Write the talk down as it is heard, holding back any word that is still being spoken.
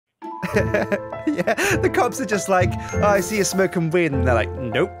Yeah, the cops are just like, oh, I see you smoking weed, and they're like,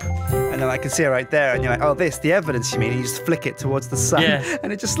 nope. And then I can see it right there, and you're like, oh, this, the evidence, you mean? And you just flick it towards the sun,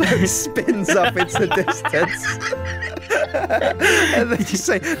 and it just like spins up into the distance. And then you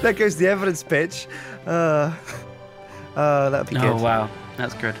say, there goes the evidence, bitch. That'd be good. Oh, wow.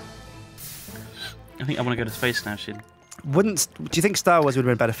 That's good. I think I want to go to space now, Shin. Do you think Star Wars would have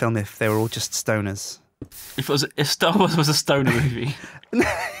been a better film if they were all just stoners? If Star Wars was a stoner movie.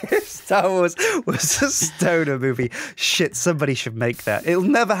 If Star Wars was a stoner movie, shit, somebody should make that. It'll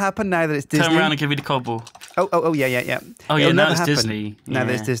never happen now that it's Disney. Turn around and give you the cobble. Oh, yeah. Oh, yeah, now it's Disney. Now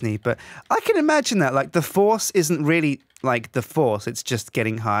that it's Disney. But I can imagine that, like, the Force isn't really like the Force, it's just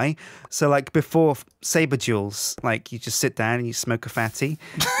getting high. So, like, before saber duels, like, you just sit down and you smoke a fatty.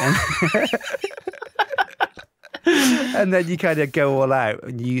 And and then you kind of go all out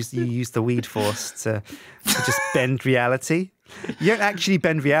and you use the weed force to just bend reality. You don't actually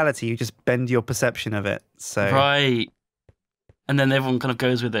bend reality, you just bend your perception of it. So right. And then everyone kind of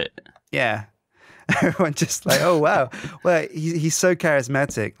goes with it. Yeah. Everyone just like, oh, wow. Well, he's so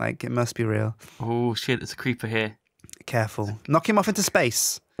charismatic. Like, it must be real. Oh, shit, there's a creeper here. Careful. Knock him off into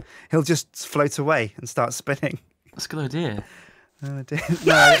space. He'll just float away and start spinning. That's a good idea. Oh, dear.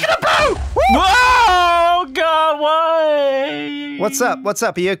 No. Whoa! God, why? What's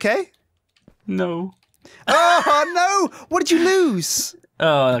up? Are you okay? No. Oh, no! What did you lose?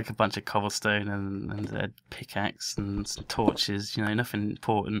 Oh, like a bunch of cobblestone and a pickaxe and some torches. You know, nothing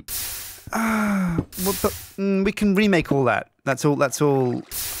important. Well, but we can remake all that. That's all.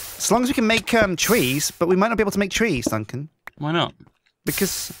 As long as we can make trees, but we might not be able to make trees, Duncan. Why not?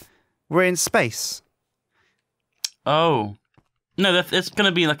 Because we're in space. Oh. No, there's going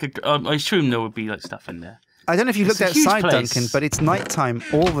to be like I assume there would be like stuff in there. I don't know if you looked outside, Duncan, but it's nighttime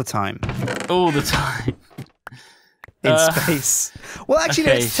all the time. All the time. In space. Well, actually,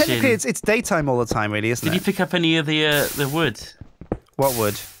 okay, no, technically it's daytime all the time, really, isn't it? Did you pick up any of the wood? What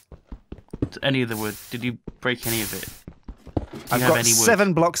wood? Any of the wood. Did you break any of it? I've got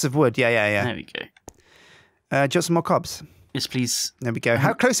 7 blocks of wood. Yeah. There we go. Do you want some more cobs? Yes, please. There we go.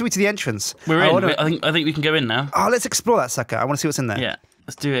 How close are we to the entrance? We're in. I think we can go in now. Oh, let's explore that sucker. I want to see what's in there. Yeah,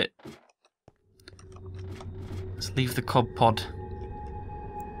 let's do it. Let's leave the cob pod.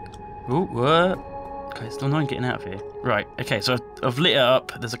 Oh, what? Okay, still no one getting out of here. Right, okay, so I've lit it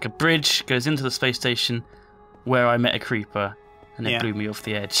up. There's like a bridge, goes into the space station where I met a creeper and it blew me off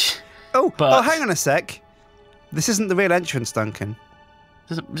the edge. Oh, hang on a sec. This isn't the real entrance, Duncan.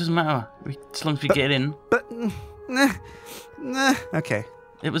 Doesn't matter, as long as we get in. But, nah, okay.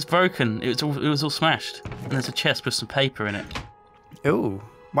 It was broken. It was all smashed. And there's a chest with some paper in it. Ooh,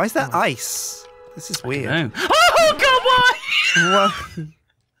 why is that ice? This is weird. I don't know. Oh God, why? What?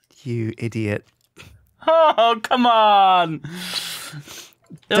 You idiot. Oh, come on.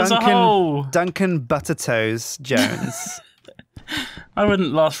 There's a hole. Duncan Buttertoes Jones. I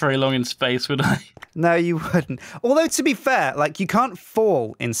wouldn't last very long in space, would I? No, you wouldn't. Although, to be fair, like, you can't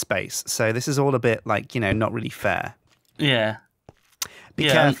fall in space. So this is all a bit, like, not really fair. Yeah. Be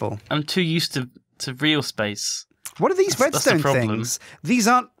careful. I'm too used to real space. What are these redstone things? These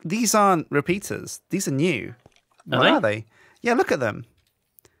aren't repeaters. These are new. What are they? Yeah, look at them.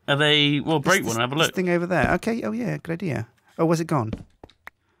 Are they... Well, break one and have a look. This thing over there. Okay, oh yeah, good idea. Oh, where's it gone?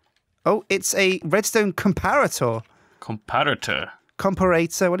 Oh, it's a redstone comparator. Comparator.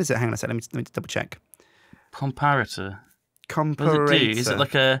 What is it? Hang on a second. Let me double check. Comparator. Comparator. What does it do? Is it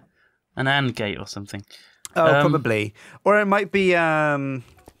like an AND gate or something? Oh, probably. Or it might be... I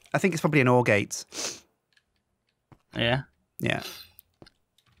think it's probably an OR gate. Yeah? Yeah.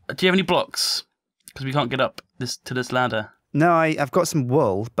 Do you have any blocks? Because we can't get up to this ladder. No, I've got some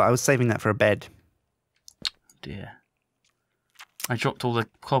wool, but I was saving that for a bed. Dear. I dropped all the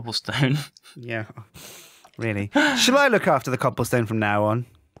cobblestone. Yeah. Really? Shall I look after the cobblestone from now on?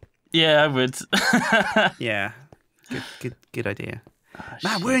 Yeah, I would. Yeah. Good idea. Oh,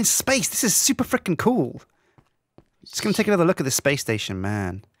 man, we're in space. This is super freaking cool. Just going to take another look at this space station,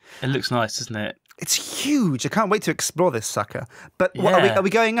 man. It looks nice, doesn't it? It's huge. I can't wait to explore this sucker. But are we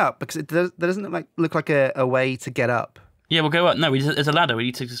going up? Because there doesn't look like a way to get up. Yeah, we'll go up. No, there's a ladder. We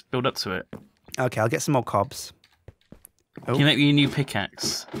need to just build up to it. Okay, I'll get some more cobs. Oh. Can you make me a new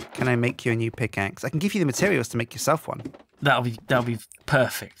pickaxe? Can I make you a new pickaxe? I can give you the materials to make yourself one. That'll be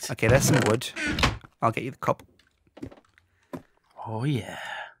perfect. Okay, there's some wood. I'll get you the cobble. Oh yeah.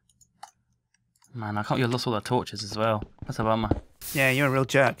 Man, I can't believe I lost all the torches as well. That's a bummer. Yeah, you're a real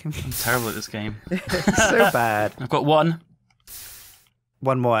jerk. I'm terrible at this game. So bad. I've got one.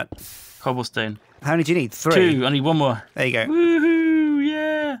 One what? Cobblestone. How many do you need? 3? 2. I need one more. There you go. Woohoo!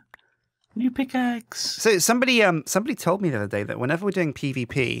 Yeah. New pickaxe. So somebody told me the other day that whenever we're doing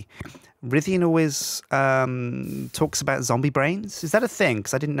PvP, Rithian always talks about zombie brains. Is that a thing?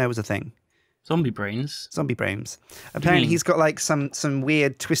 Because I didn't know it was a thing. Zombie brains? Zombie brains. Apparently he's got like some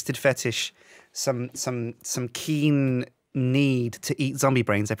weird twisted fetish, some keen need to eat zombie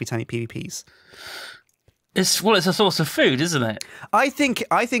brains every time he PvPs. It's a source of food, isn't it? I think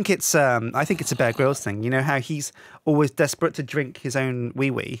it's a Bear Grylls thing. You know how he's always desperate to drink his own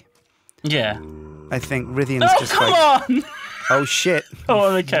wee-wee? Yeah. I think Rithian's just come like... on! Oh, shit. Oh,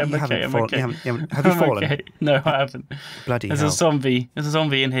 I'm okay, I'm okay. I'm okay. Have you fallen? Okay. No, I haven't. Bloody hell. There's a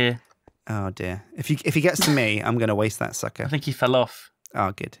zombie in here. Oh, dear. If he gets to me, I'm going to waste that sucker. I think he fell off.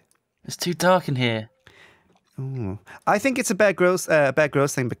 Oh, good. It's too dark in here. Ooh. I think it's a Bear Grylls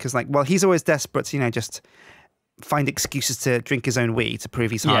thing because, like, well, he's always desperate to, just find excuses to drink his own wee to prove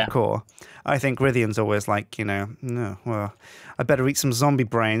he's hardcore. I think Rithian's always like, no, well, I better eat some zombie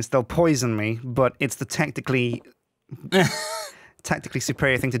brains. They'll poison me, but it's the tactically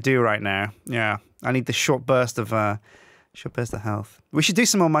superior thing to do right now. Yeah, I need the short burst of health. We should do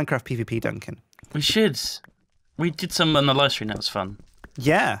some more Minecraft PvP, Duncan. We should. We did some on the live stream. That was fun.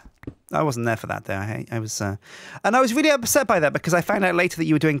 Yeah. I wasn't there for that though. I was, and I was really upset by that because I found out later that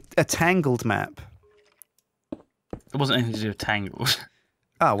you were doing a Tangled map. It wasn't anything to do with Tangled.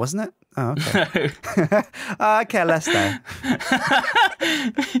 Oh, wasn't it? Oh, okay. No. I care less though.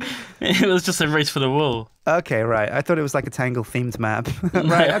 It was just a race for the wool. Okay, right. I thought it was like a Tangle themed map.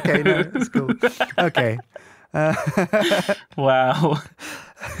 Right. Okay. No, that's cool. Okay. Wow.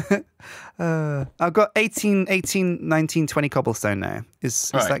 I've got 18, 19, 20 cobblestone now.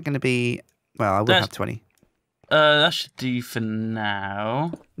 Is that going to be... Well, I will have 20. That should do for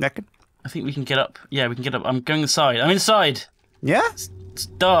now. Reckon? I think we can get up. Yeah, we can get up. I'm going inside. I'm inside. Yeah? It's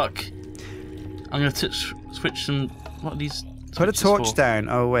dark. I'm going to switch some... What are these? Put a torch down.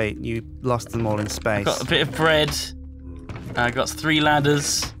 Oh, wait. You lost them all in space. I got a bit of bread. I got 3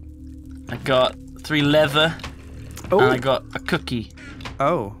 ladders. I got 3 leather. Oh. And I got a cookie.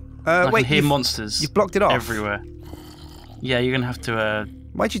 Oh. I wait, can hear monsters. You've blocked it off? Everywhere. Yeah, you're going to have to...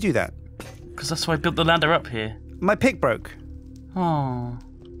 Why'd you do that? Because that's why I built the ladder up here. My pick broke. Oh.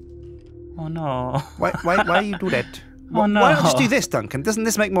 Oh, no. Why you do that? Oh, no. Why not just do this, Duncan? Doesn't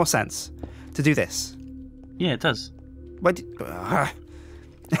this make more sense? To do this? Yeah, it does. Why did...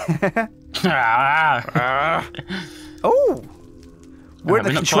 Oh! We're in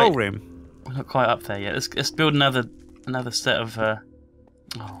the control room. We're not quite up there yet. Let's build another set of... run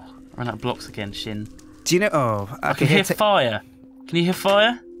out of blocks again, Shin. Do you know... Oh, okay. I can hear fire. Can you hear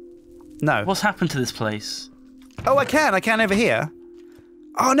fire? No. What's happened to this place? Oh, I can over here.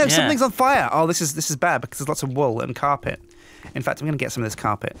 Oh no, something's on fire. Oh, this is bad because there's lots of wool and carpet. In fact, I'm going to get some of this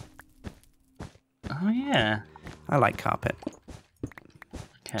carpet. Oh yeah. I like carpet.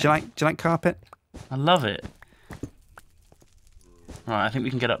 Okay. Do you like carpet? I love it. Right, I think we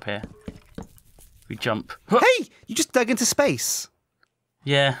can get up here. We jump. Hey, you just dug into space.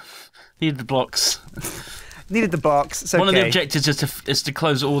 Yeah, needed the blocks. Needed the blocks. It's okay. One of the objectives is to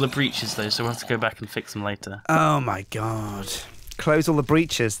close all the breaches, though, so we'll have to go back and fix them later. Oh my god. Close all the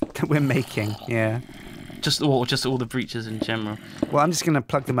breaches that we're making, yeah. Just all the breaches in general. Well, I'm just going to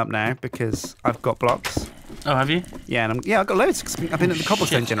plug them up now because I've got blocks. Oh, have you? Yeah, and I've got loads. I've been at the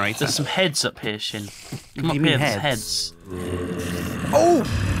cobblestone generator. There's some heads up here, Shin. Come up here, there's heads. Oh!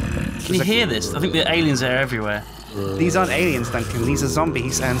 Can you hear this? I think the aliens are everywhere. These aren't aliens, Duncan. These are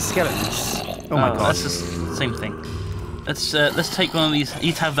zombies and skeletons. Oh my god. That's just the same thing. Let's take one of these.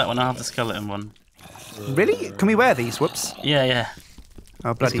 You have that one, I'll have the skeleton one. Really? Can we wear these? Whoops. Yeah.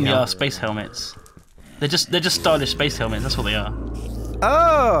 Oh, bloody hell. hell. Are space helmets. They're just stylish space helmets, that's what they are.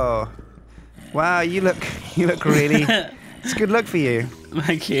 Oh! Wow, you look really... It's good luck for you.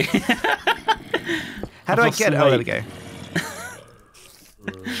 Thank you. How do I get it? Oh, there we go.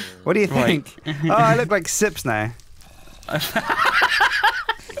 What do you think? Oh, I look like Sips now. I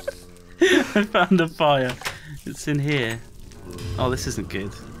found a fire. It's in here. Oh, this isn't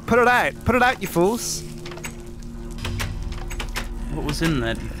good. Put it out. Put it out, you fools. What was in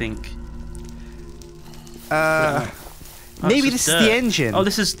there, do you think? Maybe this is the engine. Oh,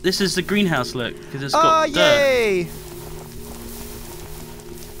 this is the greenhouse, look, because it's got dirt. Yay!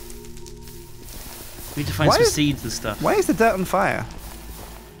 We need to find some seeds and stuff. Why is the dirt on fire?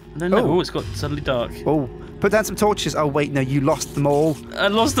 I don't know. Oh, it's got suddenly dark. Oh, put down some torches. Oh, wait, no, you lost them all. I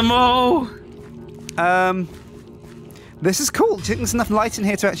lost them all! This is cool. Do you think there's enough light in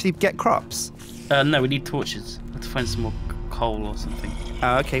here to actually get crops? No, we need torches. We have to find some more coal or something.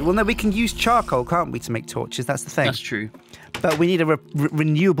 Okay, well, no, we can use charcoal, can't we, to make torches? That's the thing. That's true. But we need a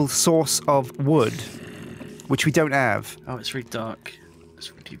renewable source of wood, which we don't have. Oh, it's really dark.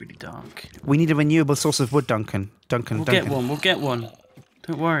 It's really, really dark. We need a renewable source of wood, Duncan. We'll get one.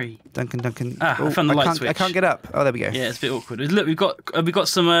 Don't worry. Duncan. I found the light switch. I can't get up. Oh, there we go. Yeah, it's a bit awkward. Look, we've got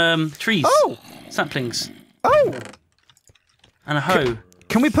some trees. Oh! Saplings. Oh! And a hoe.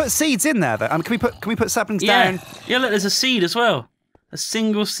 Can we put seeds in there, though? Can we put saplings down? Yeah, look, there's a seed as well. A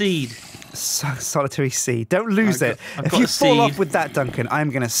single seed. Solitary seed. Don't lose it. If you fall off with that, Duncan, I'm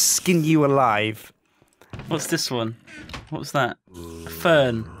going to skin you alive. What's this one? What's that? A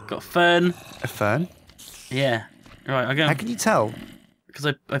fern. Got a fern. A fern? Yeah. Right, I'll go. How can you tell?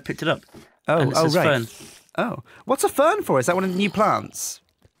 Because I picked it up. Oh, right. Fern. Oh. What's a fern for? Is that one of the new plants?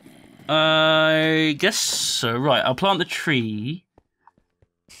 I guess so. Right, I'll plant the tree.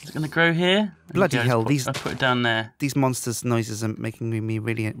 Is it going to grow here? Bloody hell, I'll put it down there. These monsters' noises are making me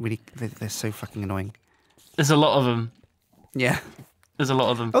really... They're so fucking annoying. There's a lot of them. Yeah. There's a lot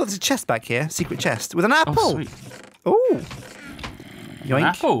of them. Oh, there's a chest back here. Secret chest. With an apple. Oh, sweet. Oh. Yoink. An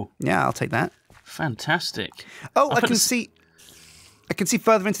apple? Yeah, I'll take that. Fantastic. Oh, I can see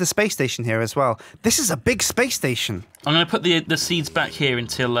further into the space station here as well. This is a big space station. I'm going to put the seeds back here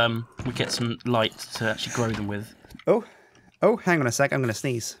until we get some light to actually grow them with. Oh, hang on a sec. I'm going to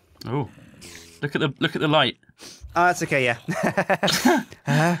sneeze. Oh, look at the light. Oh, that's okay. Yeah.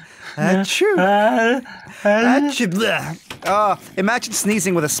 Achoo. Achoo. Oh, imagine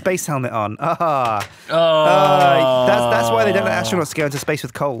sneezing with a space helmet on. That's why they don't let astronauts go into space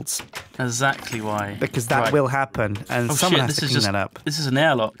with colds. Exactly why. Because that will happen, and someone has to clean that up. This is an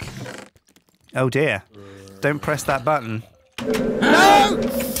airlock. Oh dear! Don't press that button. No!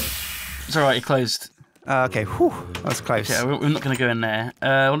 It's all right. It closed. Okay. Whew. That was close. Okay, we're not going to go in there.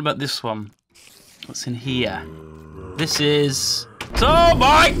 What about this one? What's in here? This is. Oh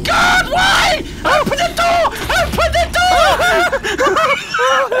my God! Why? Open the door! Open the door!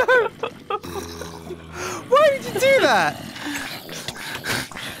 Why did you do that?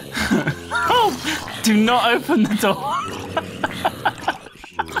 Oh! Do not open the door.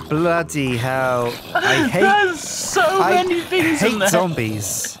 Bloody hell! I hate. There's so many things in there. I hate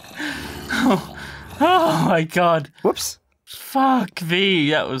zombies. Oh my God! Whoops! Fuck me!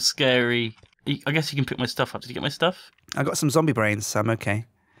 That was scary. I guess you can pick my stuff up. Did you get my stuff? I got some zombie brains, so I'm okay.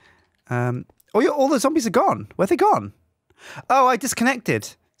 All the zombies are gone. Where are they gone? Oh, I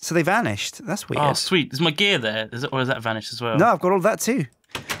disconnected, so they vanished. That's weird. Oh, sweet. Is my gear there? Or has that vanished as well? No, I've got all that too.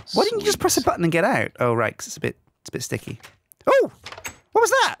 Why didn't you just press a button and get out? Oh, right, 'cause it's a bit sticky. Oh, what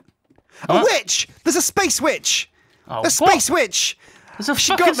was that? A witch! There's a space witch! Oh, a space witch!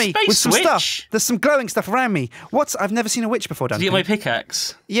 She got me with some witch? stuff. There's some glowing stuff around me. I've never seen a witch before, Duncan. Did you get my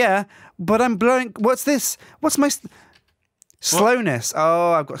pickaxe? Yeah, but I'm blowing. What's this? What's my slowness?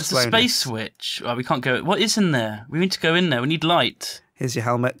 Oh, I've got slowness. A space witch. Oh, we can't go. What is in there? We need to go in there. We need light. Here's your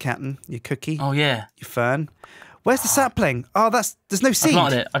helmet, Captain. Your cookie. Oh yeah. Your fern. Where's the sapling? Oh, there's no seed.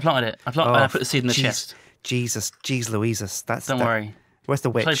 I planted it. I put the seed in the chest. Jesus, Louises. Don't worry. Where's the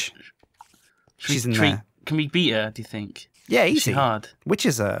witch? She's in there. Can we beat her? Do you think? Yeah, easy. She's hard.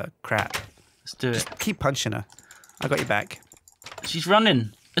 Witches are crap. Let's do it. Just keep punching her. I got your back. She's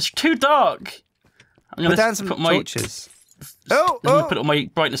running. It's too dark. I'm gonna put down some torches. I'm gonna put my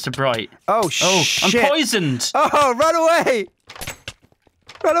brightness to bright. Oh shit! I'm poisoned. Oh, run away!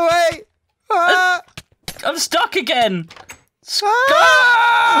 Run away! Ah! I'm stuck again.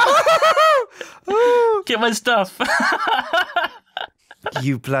 Ah! Get my stuff.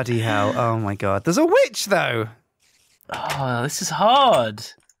 You bloody hell! Oh my God! There's a witch though. Oh, this is hard.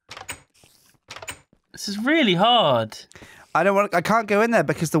 This is really hard. I can't go in there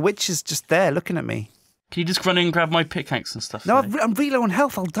because the witch is just there looking at me. Can you just run in and grab my pickaxe and stuff? No, I'm really low on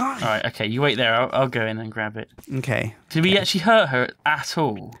health. I'll die. All right, okay. You wait there. I'll go in and grab it. Okay. Did we actually hurt her at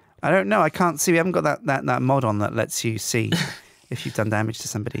all? I don't know. I can't see. We haven't got that mod on that lets you see if you've done damage to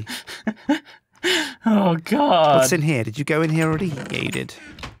somebody. Oh God! What's in here? Did you go in here already? Yeah, you did.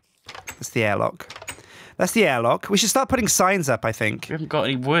 That's the airlock. That's the airlock. We should start putting signs up, I think. We haven't got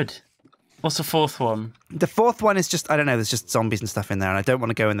any wood. What's the fourth one? The fourth one is just, I don't know, there's just zombies and stuff in there, and I don't want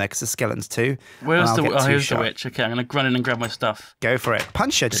to go in there because there's skeletons too. Here's the witch. Okay, I'm going to run in and grab my stuff. Go for it.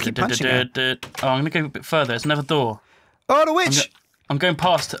 Punch her. Just keep punching her. Oh, I'm going to go a bit further. There's another door. Oh, the witch! I'm going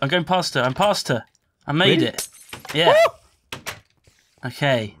past her. I'm past her. I made it. Yeah. Woo!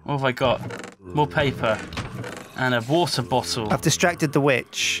 Okay, what have I got? More paper. And a water bottle. I've distracted the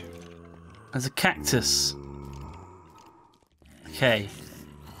witch. There's a cactus. Okay.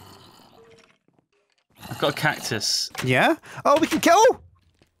 I've got a cactus. Yeah? Oh, we can kill.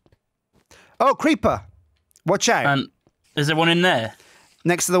 Oh, creeper. Watch out. And is there one in there?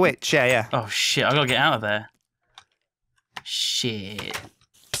 Next to the witch. Yeah. Oh, shit. I got to get out of there. Shit.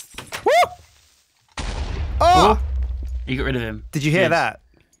 Woo! Oh! You got rid of him. Did you hear that?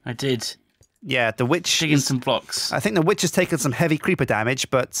 I did. Yeah, the witch digging some blocks. I think the witch has taken some heavy creeper damage,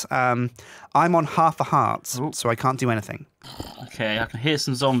 but I'm on half a heart, so I can't do anything. Okay, I can hear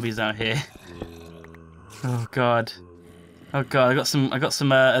some zombies out here. Oh god. Oh god, I got some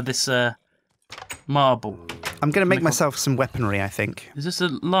this marble. I'm going to make myself some weaponry, I think. Is this a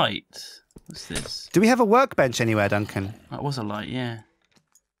light? What's this? Do we have a workbench anywhere, Duncan? That was a light, yeah.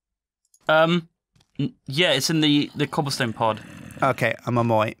 Yeah, it's in the cobblestone pod. Okay, I'm on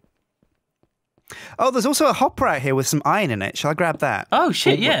my way. Oh, there's also a hopper out here with some iron in it. Shall I grab that? Oh,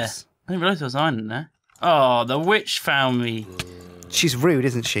 shit, yeah. I didn't realise there was iron in there. Oh, the witch found me. She's rude,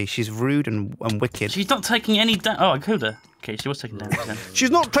 isn't she? She's rude and wicked. She's not taking any damage. Oh, I killed her. Okay, she was taking damage then. She's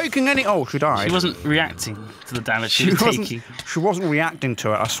not taking any... Oh, she died. She wasn't reacting to the damage she was taking. She wasn't reacting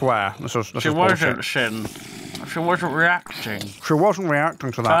to it, I swear. This is she wasn't, Shin. She wasn't reacting. She wasn't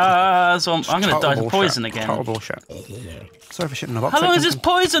reacting to that. So I'm going to die to poison again. Total bullshit. Sorry for shitting the box. How long does this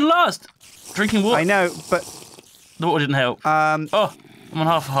poison last? Drinking water. I know, but... The water didn't help. Oh, I'm on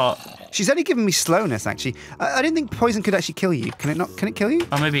half a heart. She's only given me slowness, actually. I didn't think poison could actually kill you. Can it not? Can it kill you?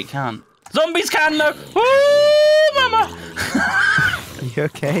 Oh, maybe it can. Zombies can, though! Woo, mama! Are you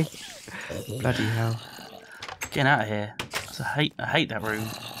okay? Bloody hell. Getting out of here. I hate that room.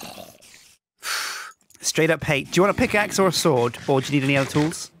 Straight up hate. Do you want a pickaxe or a sword? Or do you need any other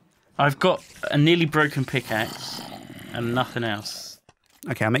tools? I've got a nearly broken pickaxe and nothing else.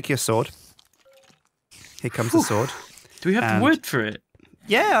 Okay, I'll make you a sword. Here comes the sword. Do we have the wood for it?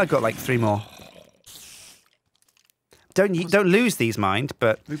 Yeah, I got like 3 more. Don't lose these, mind,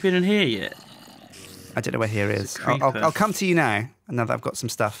 but... We've been in here yet? I don't know where here is. I'll come to you now that I've got some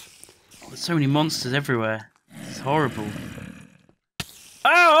stuff. There's so many monsters everywhere. It's horrible.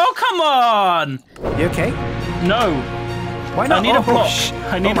 Oh, come on! You okay? No. Why not? I need a block.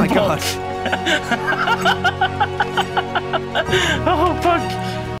 I need a block. God. Oh, fuck.